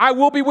waters, I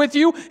will be with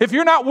you. If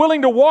you're not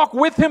willing to walk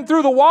with him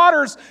through the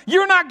waters,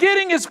 you're not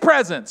getting his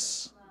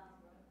presence.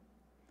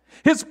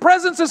 His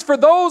presence is for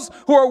those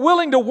who are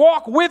willing to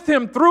walk with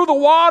him through the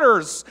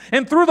waters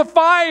and through the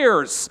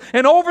fires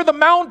and over the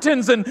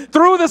mountains and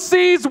through the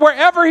seas,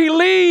 wherever he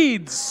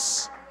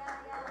leads.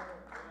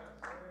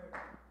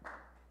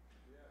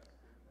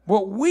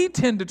 What we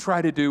tend to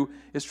try to do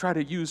is try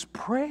to use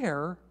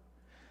prayer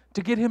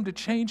to get him to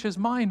change his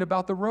mind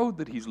about the road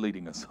that he's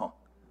leading us on.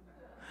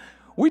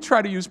 We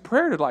try to use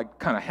prayer to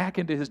kind of hack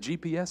into his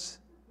GPS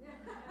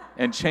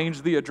and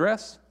change the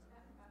address.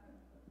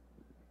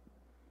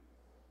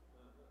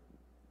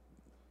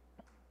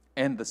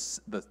 And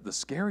the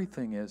scary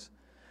thing is,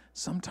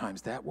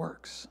 sometimes that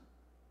works.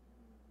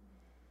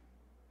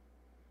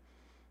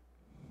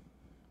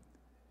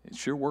 It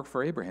sure worked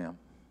for Abraham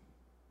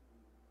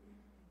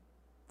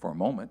for a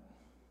moment.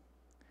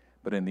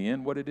 But in the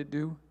end, what did it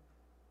do?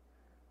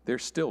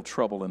 There's still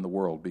trouble in the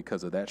world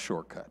because of that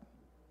shortcut.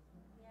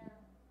 Yeah.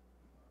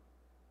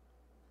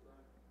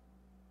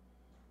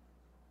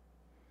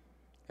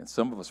 And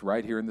some of us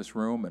right here in this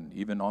room and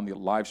even on the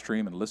live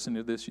stream and listening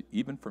to this,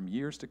 even from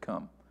years to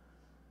come,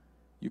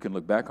 you can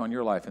look back on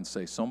your life and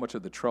say, so much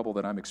of the trouble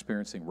that I'm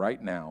experiencing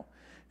right now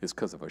is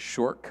because of a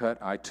shortcut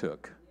I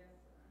took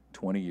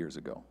 20 years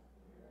ago.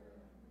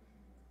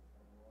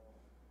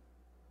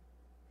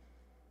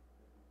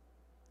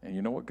 And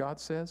you know what God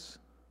says?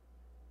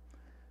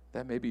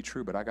 That may be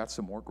true, but I got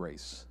some more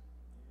grace.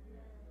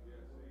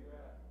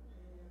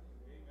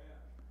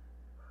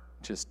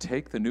 Just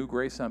take the new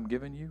grace I'm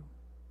giving you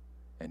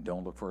and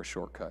don't look for a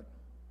shortcut.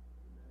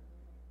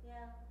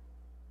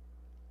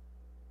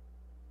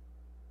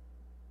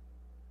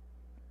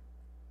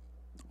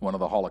 One of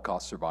the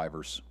Holocaust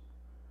survivors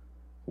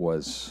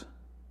was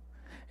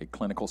a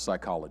clinical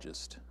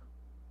psychologist.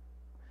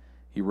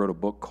 He wrote a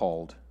book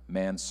called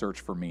Man's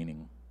Search for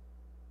Meaning.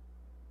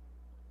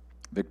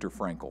 Viktor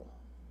Frankl.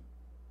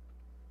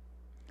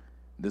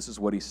 This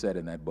is what he said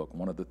in that book,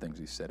 one of the things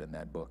he said in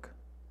that book.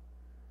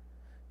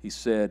 He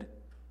said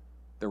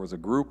there was a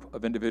group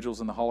of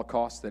individuals in the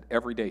Holocaust that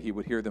every day he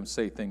would hear them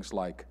say things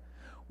like,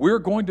 we're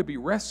going to be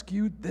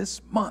rescued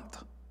this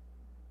month.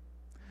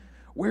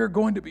 We're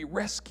going to be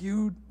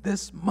rescued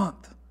this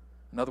month.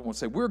 Another one would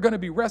say, we're going to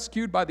be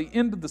rescued by the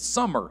end of the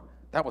summer.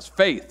 That was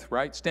faith,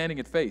 right? Standing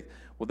in faith.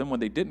 Well, then when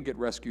they didn't get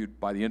rescued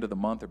by the end of the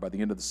month or by the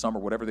end of the summer,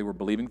 whatever they were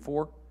believing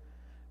for,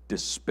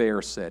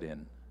 despair set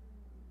in.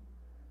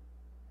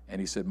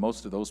 And he said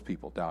most of those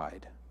people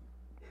died.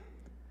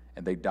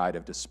 And they died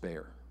of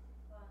despair.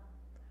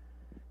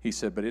 He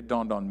said, but it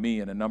dawned on me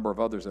and a number of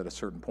others at a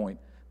certain point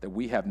that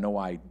we have no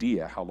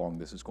idea how long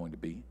this is going to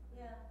be.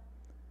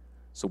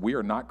 So we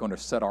are not going to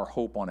set our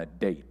hope on a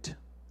date.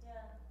 Yeah.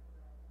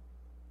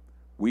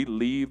 We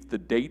leave the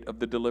date of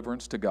the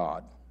deliverance to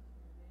God.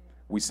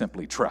 We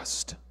simply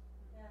trust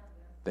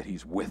that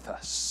he's with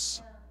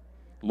us.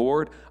 Yeah.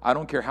 Lord, I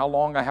don't care how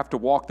long I have to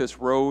walk this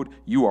road,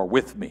 you are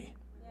with me.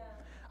 Yeah.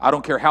 I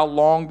don't care how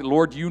long,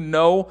 Lord, you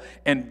know.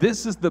 And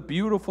this is the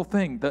beautiful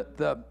thing,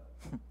 the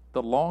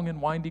long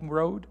and winding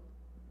road.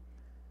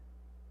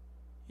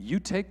 You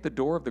take the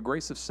door of the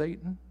grace of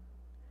Satan,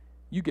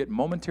 you get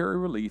momentary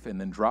relief and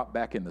then drop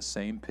back in the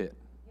same pit.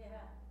 Yeah.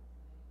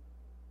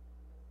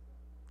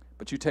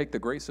 But you take the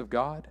grace of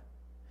God,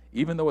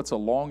 even though it's a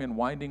long and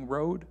winding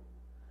road,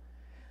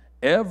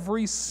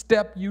 every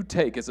step you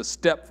take is a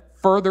step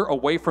further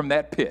away from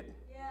that pit.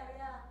 Yeah,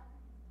 yeah.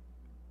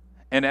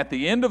 And at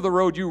the end of the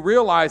road, you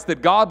realize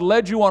that God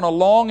led you on a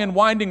long and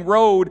winding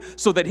road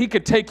so that he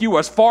could take you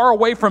as far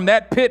away from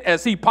that pit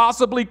as he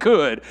possibly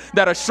could,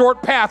 that a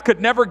short path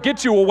could never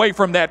get you away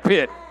from that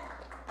pit.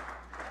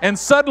 And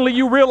suddenly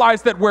you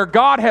realize that where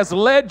God has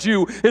led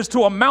you is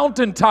to a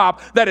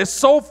mountaintop that is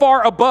so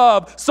far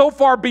above, so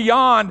far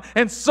beyond,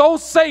 and so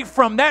safe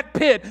from that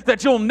pit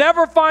that you'll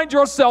never find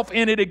yourself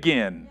in it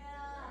again.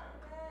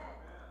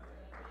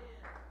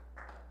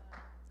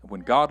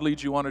 When God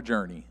leads you on a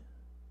journey,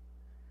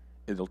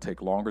 it'll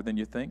take longer than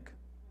you think.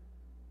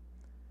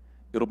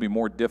 It'll be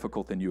more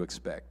difficult than you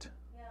expect.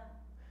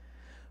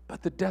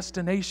 But the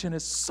destination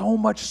is so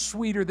much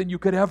sweeter than you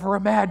could ever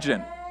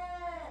imagine.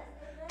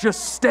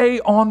 Just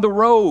stay on the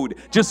road.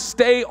 Just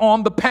stay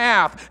on the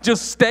path.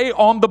 Just stay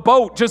on the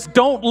boat. Just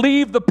don't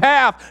leave the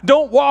path.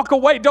 Don't walk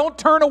away. Don't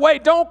turn away.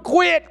 Don't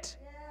quit.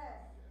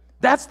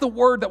 That's the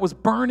word that was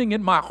burning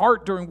in my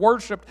heart during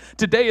worship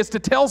today, is to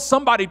tell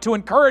somebody, to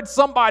encourage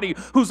somebody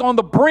who's on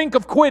the brink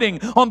of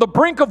quitting, on the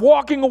brink of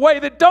walking away,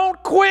 that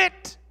don't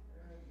quit.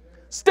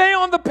 Stay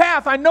on the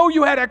path. I know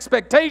you had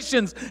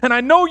expectations, and I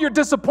know you're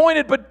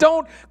disappointed, but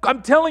don't.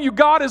 I'm telling you,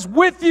 God is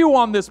with you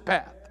on this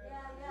path.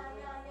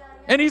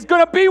 And He's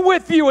going to be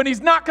with you, and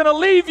He's not going to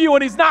leave you,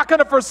 and He's not going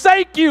to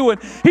forsake you,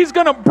 and He's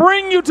going to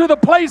bring you to the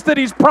place that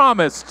He's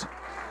promised.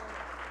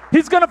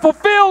 He's going to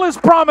fulfill His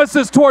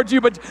promises towards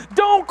you, but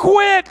don't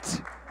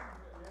quit.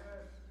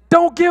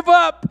 Don't give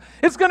up.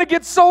 It's going to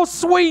get so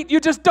sweet.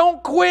 You just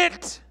don't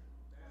quit.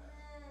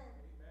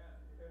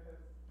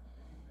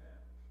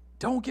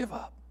 Don't give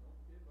up.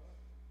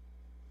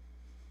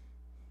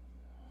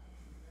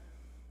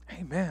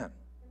 Amen.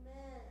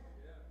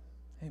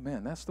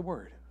 Amen. That's the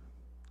word.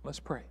 Let's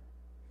pray.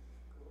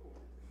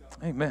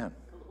 Amen.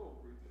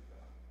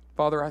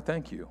 Father, I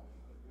thank you.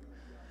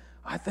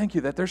 I thank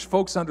you that there's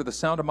folks under the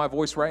sound of my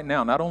voice right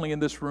now, not only in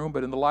this room,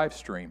 but in the live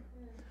stream,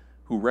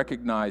 who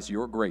recognize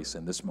your grace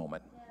in this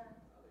moment.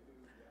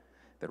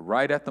 That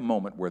right at the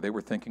moment where they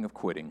were thinking of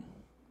quitting,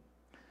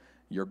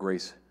 your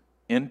grace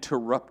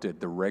interrupted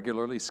the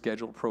regularly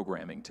scheduled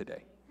programming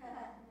today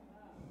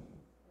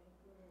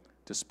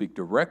to speak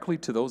directly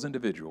to those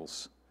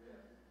individuals.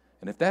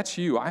 And if that's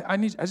you, I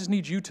just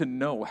need you to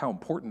know how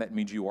important that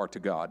means you are to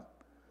God,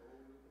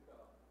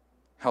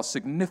 how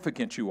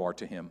significant you are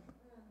to Him.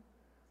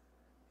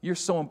 You're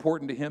so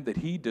important to Him that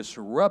He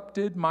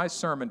disrupted my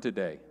sermon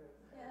today.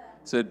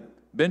 Said,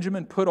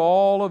 Benjamin, put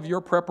all of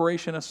your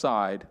preparation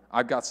aside.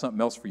 I've got something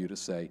else for you to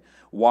say.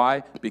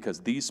 Why? Because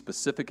these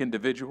specific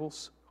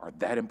individuals are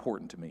that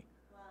important to me.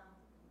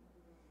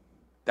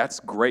 That's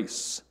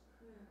grace.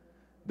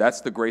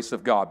 That's the grace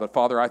of God. But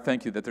Father, I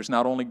thank you that there's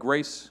not only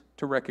grace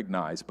to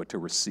recognize, but to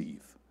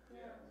receive.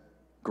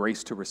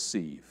 Grace to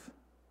receive.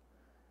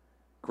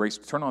 Grace,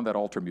 turn on that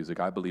altar music.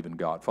 I believe in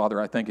God.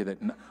 Father, I thank you that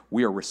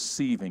we are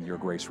receiving your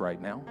grace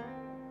right now.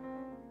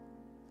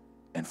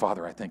 And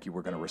Father, I thank you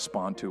we're going to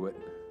respond to it.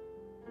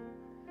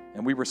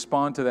 And we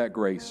respond to that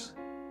grace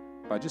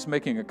by just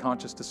making a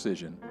conscious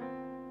decision.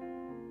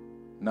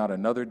 Not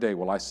another day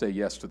will I say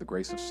yes to the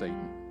grace of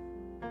Satan.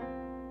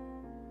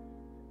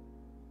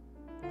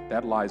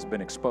 That lie's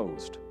been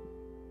exposed.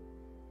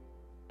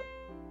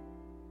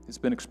 It's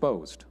been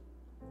exposed.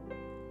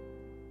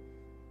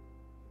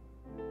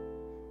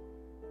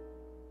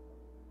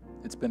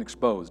 It's been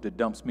exposed. It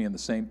dumps me in the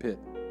same pit.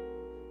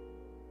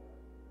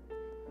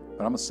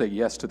 But I'm going to say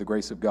yes to the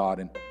grace of God.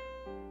 And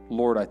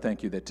Lord, I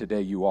thank you that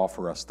today you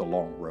offer us the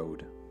long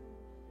road.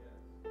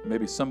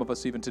 Maybe some of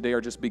us even today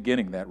are just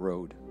beginning that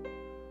road.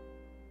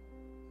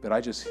 But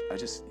I just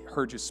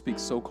heard you speak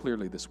so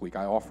clearly this week.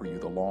 I offer you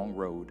the long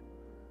road.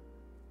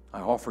 I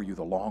offer you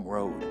the long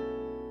road.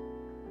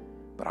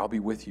 But I'll be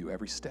with you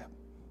every step.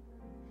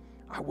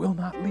 I will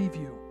not leave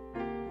you.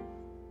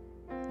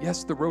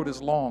 Yes, the road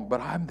is long,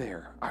 but I'm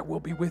there. I will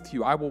be with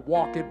you. I will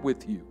walk it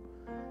with you.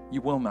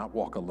 You will not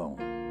walk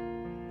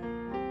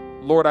alone.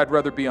 Lord, I'd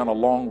rather be on a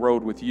long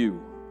road with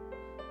you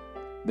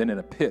than in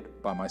a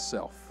pit by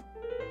myself.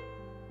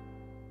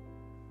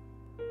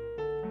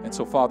 And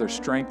so, Father,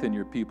 strengthen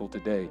your people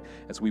today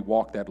as we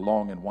walk that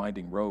long and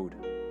winding road,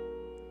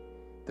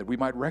 that we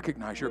might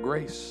recognize your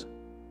grace,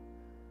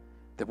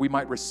 that we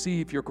might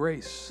receive your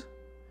grace,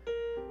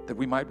 that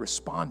we might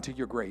respond to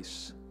your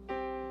grace.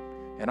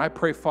 And I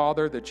pray,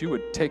 Father, that you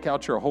would take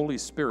out your Holy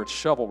Spirit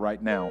shovel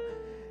right now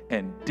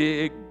and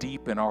dig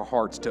deep in our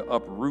hearts to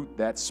uproot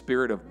that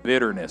spirit of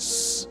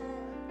bitterness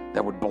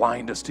that would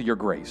blind us to your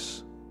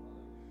grace.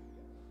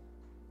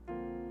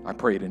 I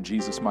pray it in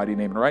Jesus' mighty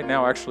name. And right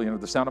now, actually, under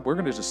the sound of, we're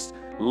going to just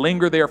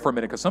linger there for a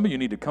minute, because some of you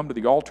need to come to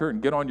the altar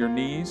and get on your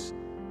knees.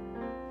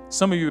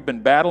 Some of you have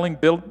been battling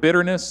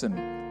bitterness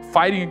and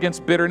fighting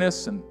against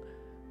bitterness, and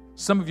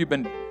some of you have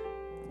been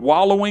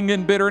wallowing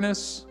in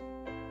bitterness.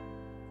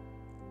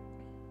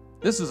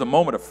 This is a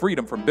moment of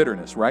freedom from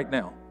bitterness right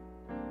now.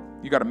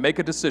 You got to make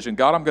a decision.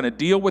 God, I'm going to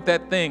deal with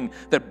that thing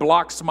that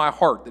blocks my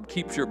heart, that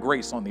keeps your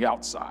grace on the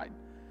outside.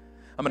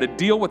 I'm going to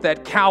deal with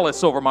that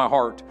callous over my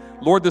heart.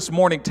 Lord, this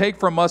morning, take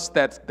from us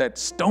that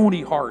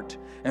stony heart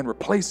and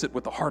replace it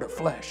with the heart of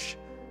flesh.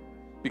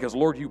 Because,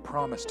 Lord, you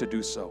promised to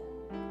do so.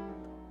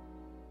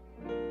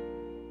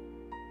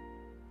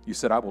 You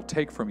said, I will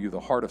take from you the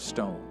heart of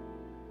stone,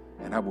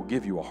 and I will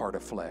give you a heart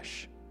of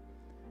flesh,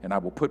 and I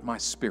will put my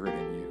spirit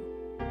in you,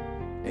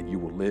 and you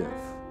will live.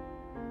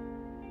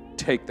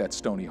 Take that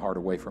stony heart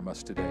away from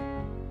us today.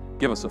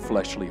 Give us a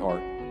fleshly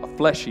heart,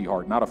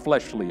 not a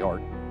fleshly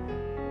heart.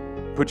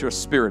 Put your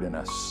spirit in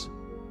us.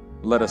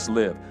 Let us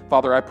live.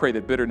 Father, I pray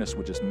that bitterness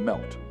would just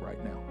melt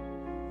right now.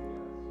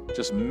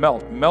 Just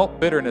melt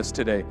bitterness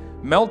today.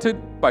 Melt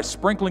it by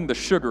sprinkling the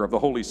sugar of the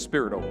Holy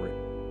Spirit over it.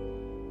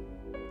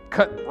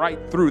 Cut right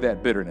through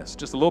that bitterness.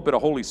 Just a little bit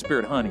of Holy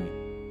Spirit honey.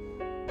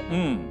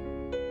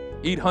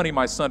 Eat honey,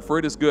 my son, for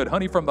it is good.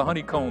 Honey from the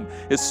honeycomb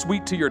is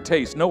sweet to your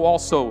taste. Know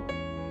also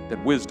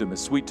that wisdom is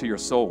sweet to your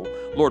soul.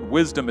 Lord,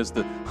 wisdom is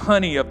the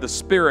honey of the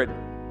Spirit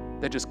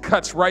that just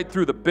cuts right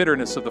through the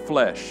bitterness of the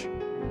flesh.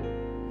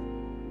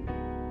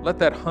 Let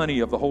that honey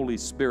of the Holy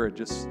Spirit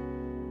just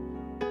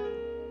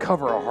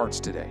cover our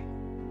hearts today.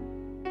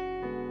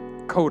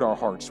 Coat our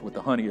hearts with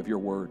the honey of your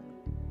word.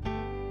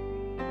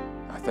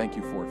 I thank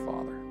you for it,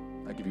 Father.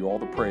 I give you all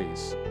the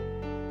praise.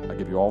 I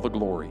give you all the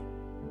glory.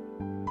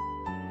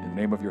 In the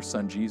name of your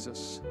Son,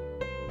 Jesus,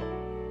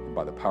 and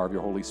by the power of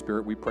your Holy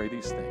Spirit, we pray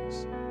these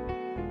things.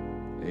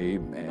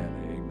 Amen,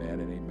 amen,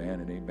 and amen,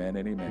 and amen,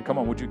 and amen. Come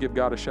on, would you give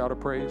God a shout of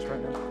praise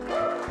right now?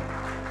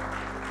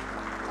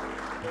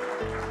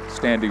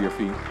 Stand to your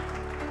feet.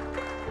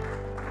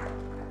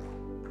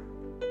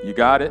 You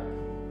got it?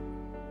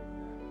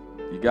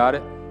 You got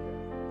it?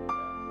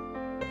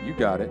 You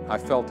got it. I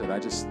felt it. I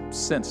just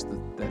sensed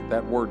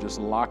that word just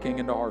locking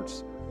into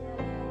hearts.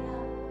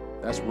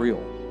 That's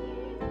real.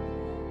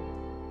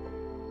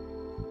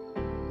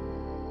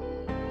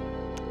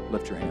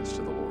 Lift your hands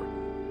to the Lord.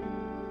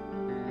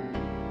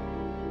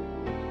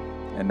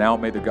 And now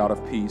may the God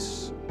of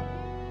peace,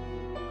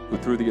 who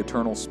through the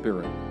eternal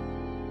Spirit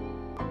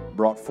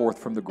brought forth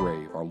from the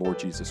grave our Lord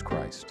Jesus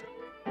Christ,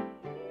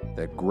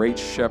 that great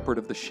shepherd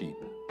of the sheep,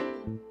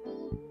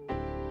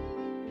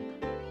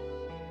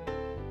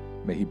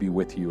 may he be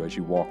with you as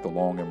you walk the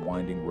long and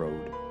winding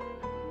road.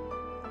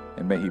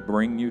 And may he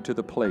bring you to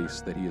the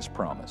place that he has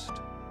promised.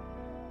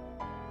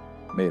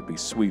 May it be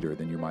sweeter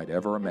than you might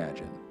ever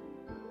imagine.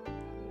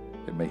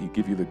 And may he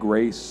give you the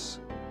grace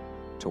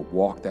to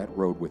walk that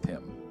road with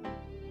him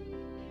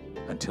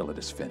until it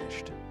is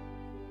finished.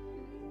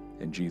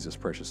 In Jesus'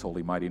 precious,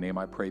 holy, mighty name,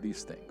 I pray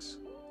these things.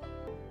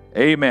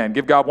 Amen.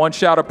 Give God one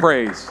shout of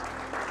praise.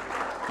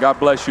 God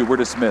bless you. We're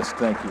dismissed.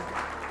 Thank you.